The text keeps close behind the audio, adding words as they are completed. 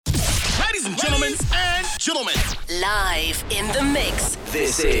Gentlemen. Live in the mix.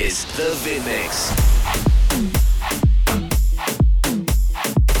 This is the Vin Mix.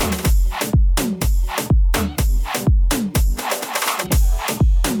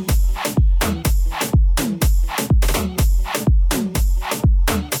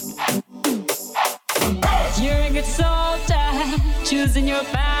 You're a good soldier, choosing your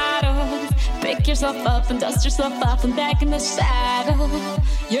battles. Pick yourself up and dust yourself off and back in the saddle.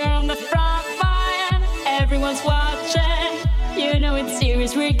 You're on the front line, everyone's watching. You know it's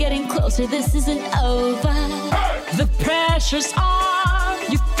serious, we're getting closer, this isn't over. The pressure's on,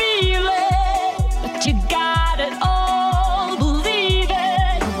 you feel it, but you got it all, believe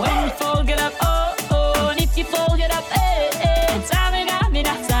it. When you fall, get up, oh, oh, and if you fall, get up, eh, eh. Tamina,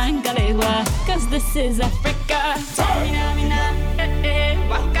 mina, sangalewa, cause this is Africa. Tamina, mina, eh, eh,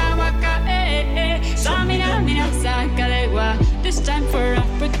 waka, waka, eh, eh. Tamina, mina, sangalewa, this time for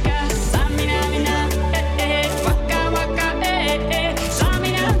Africa. Tamina, mina, eh, eh, waka, waka, eh, eh.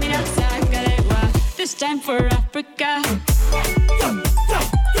 Tamina, mina, sangalewa, this time for Africa.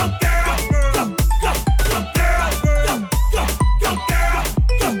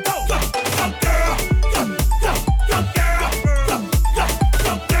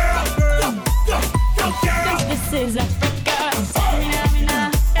 This is Africa. Samina,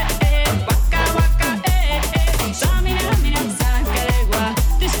 mina, eh, eh. Waka, waka, eh, eh. Samina, mina, sangalewa.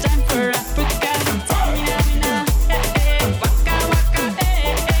 This time for Africa. Samina, mina, eh, eh. Waka, waka,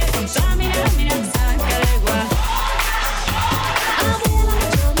 eh, eh. Samina, mina, sangalewa.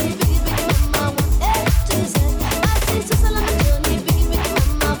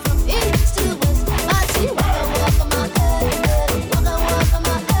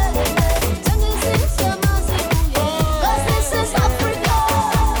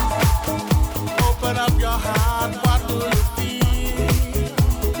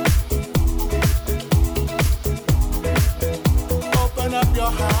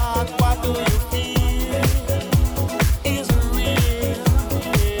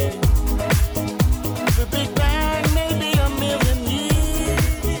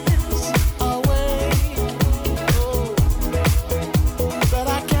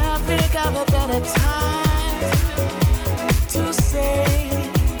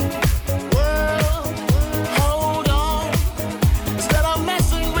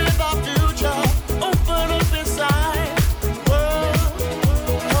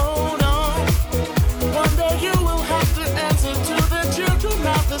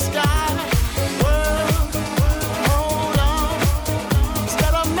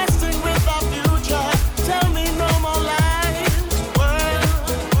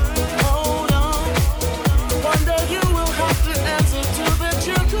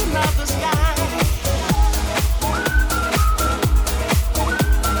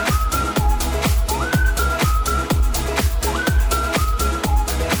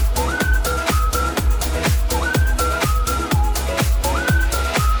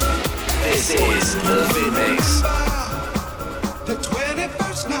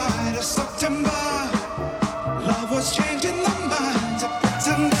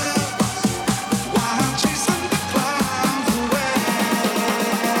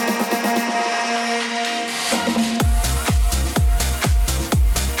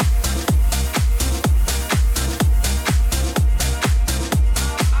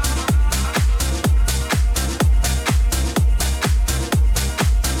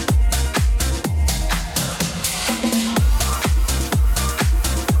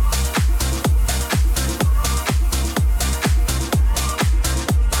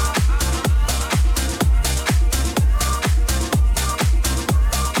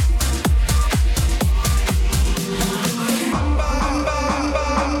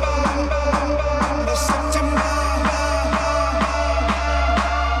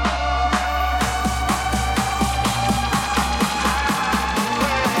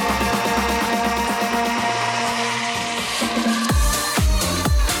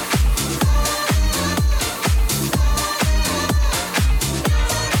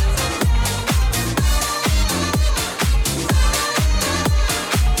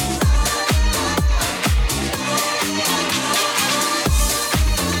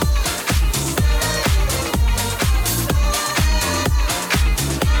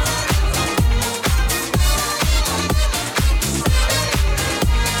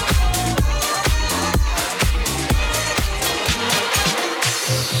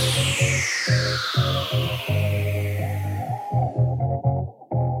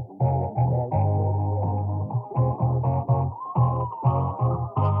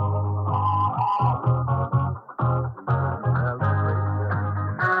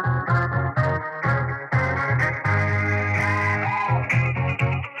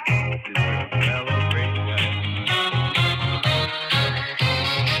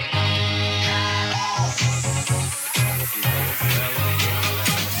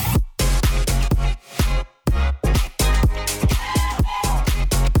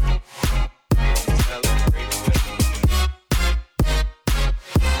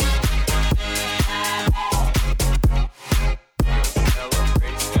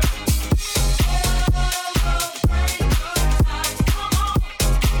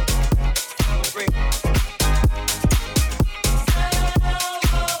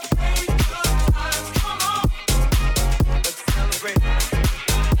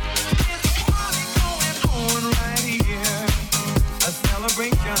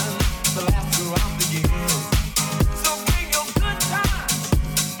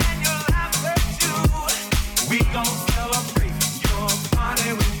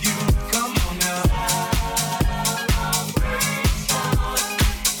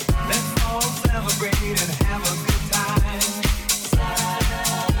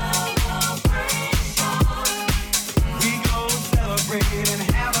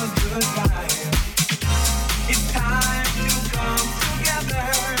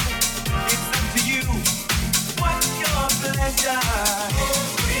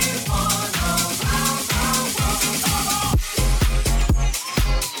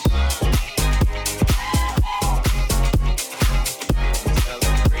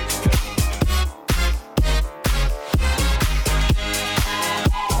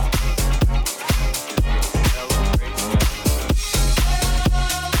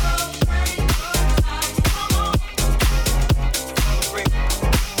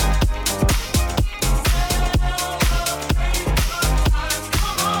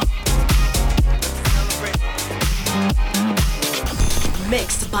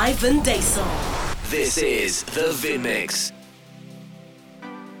 Ivan Dason. This is the Vin Mix.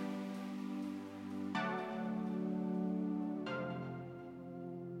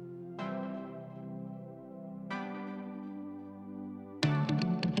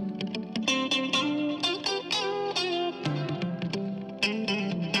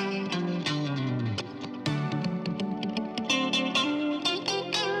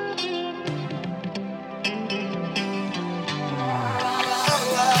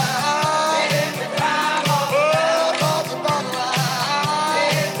 It's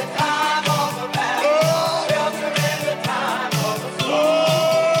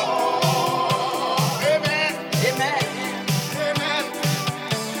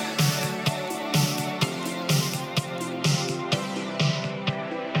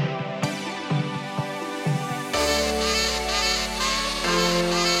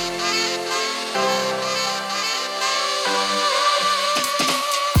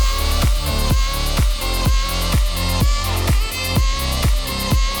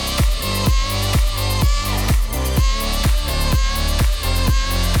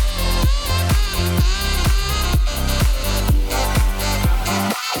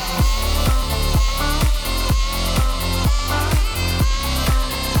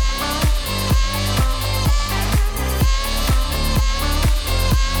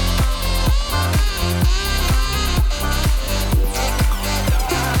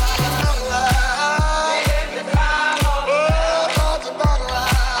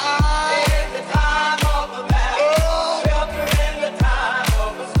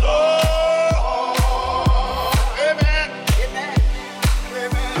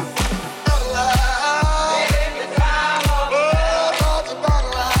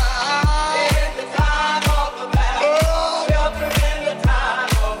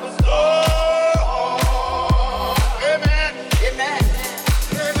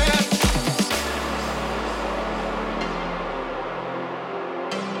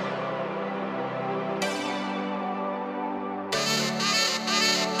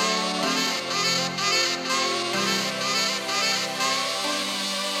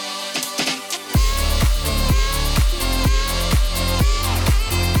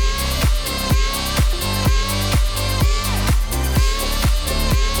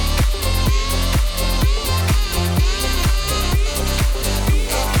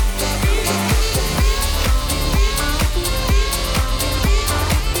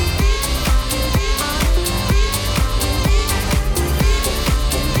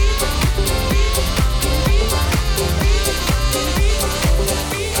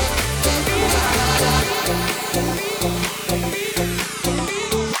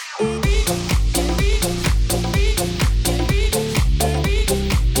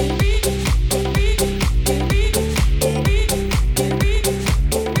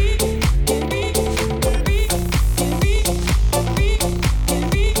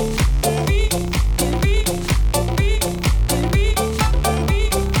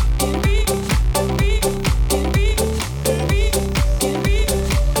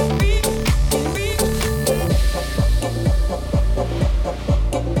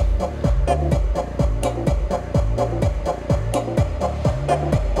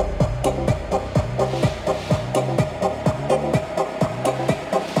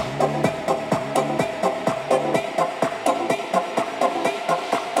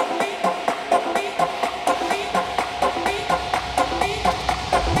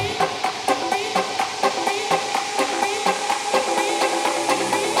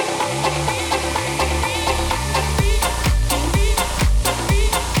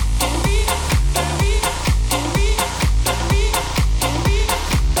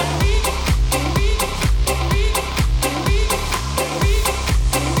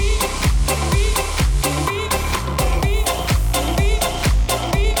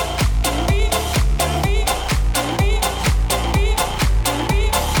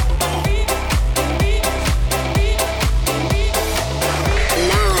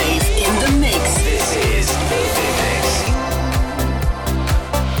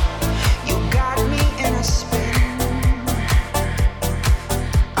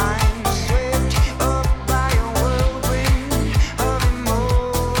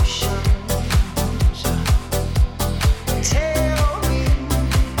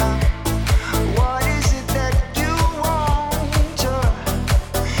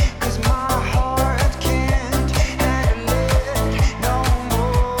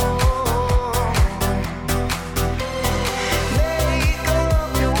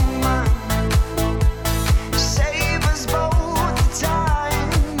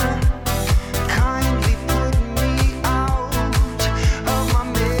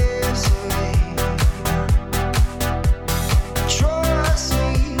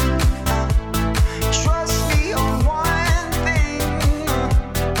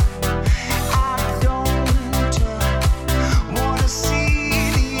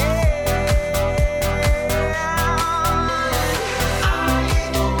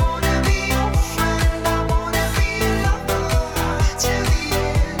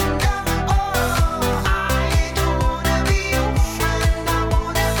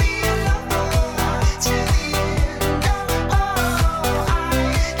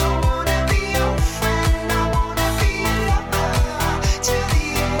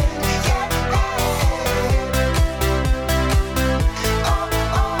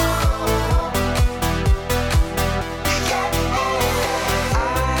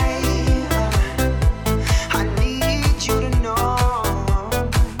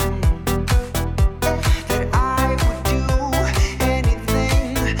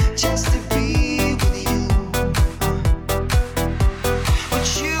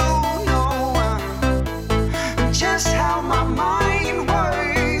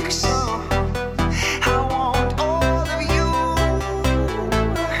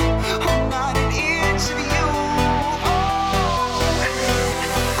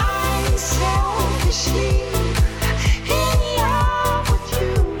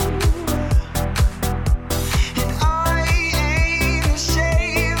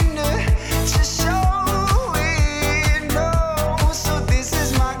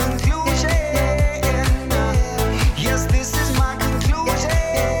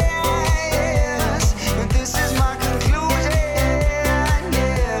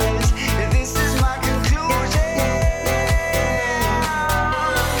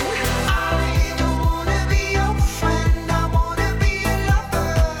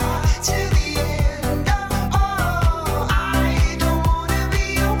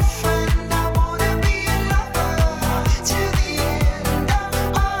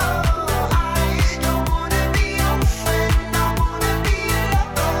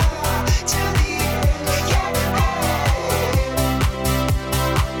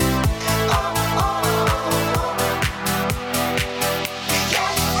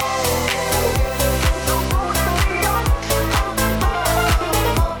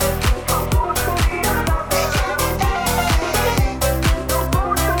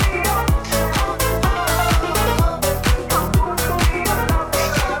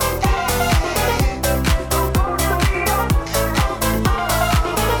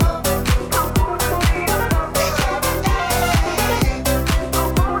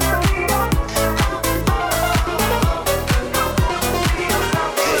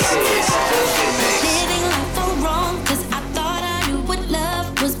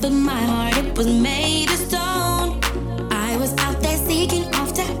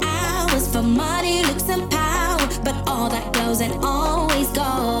all that glows and always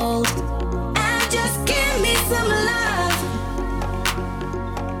gold. And just give me some love,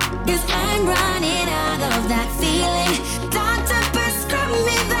 'cause I'm running out of that feeling. Doctor, prescribe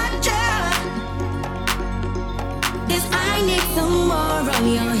me that drug, 'cause I need some more of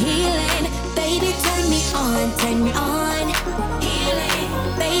your healing. Baby, turn me on, turn me on. Healing.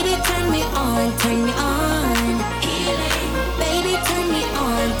 Baby, turn me on, turn me on. Healing. Baby, turn me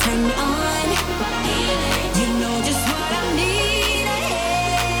on, turn me on. Healing. You know just what I need.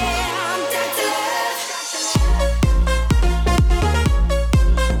 I'm Dr. Love.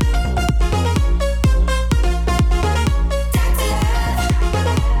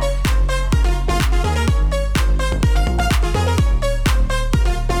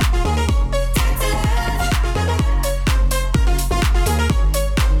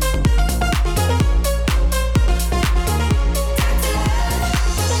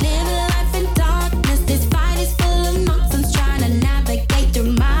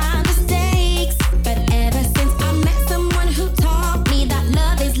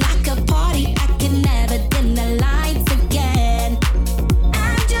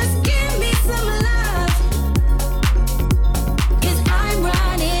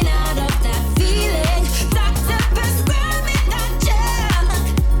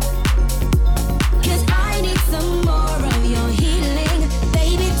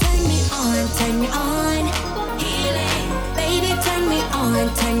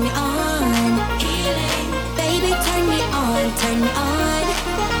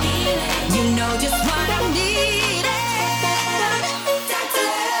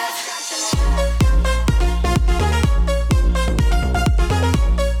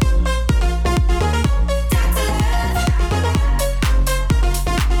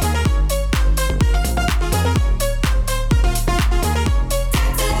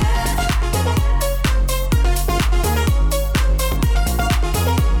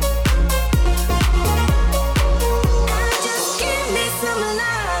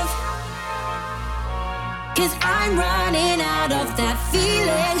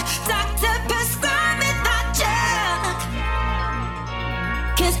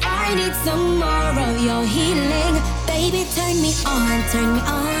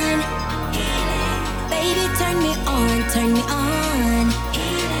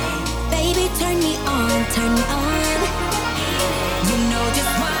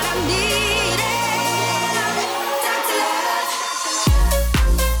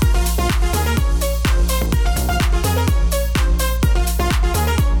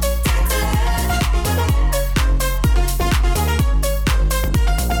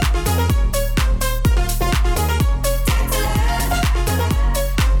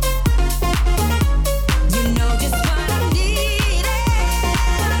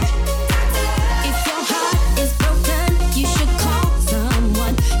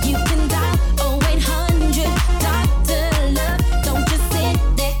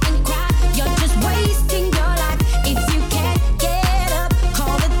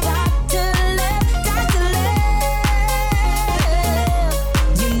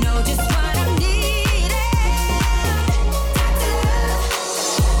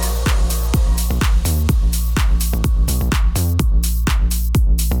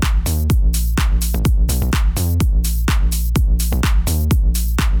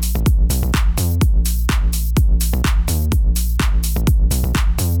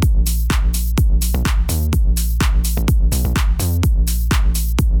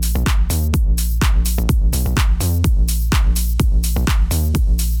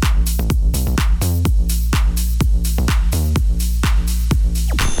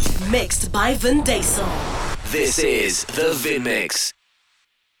 Mixed by Vin Diesel. This is the Vin Mix.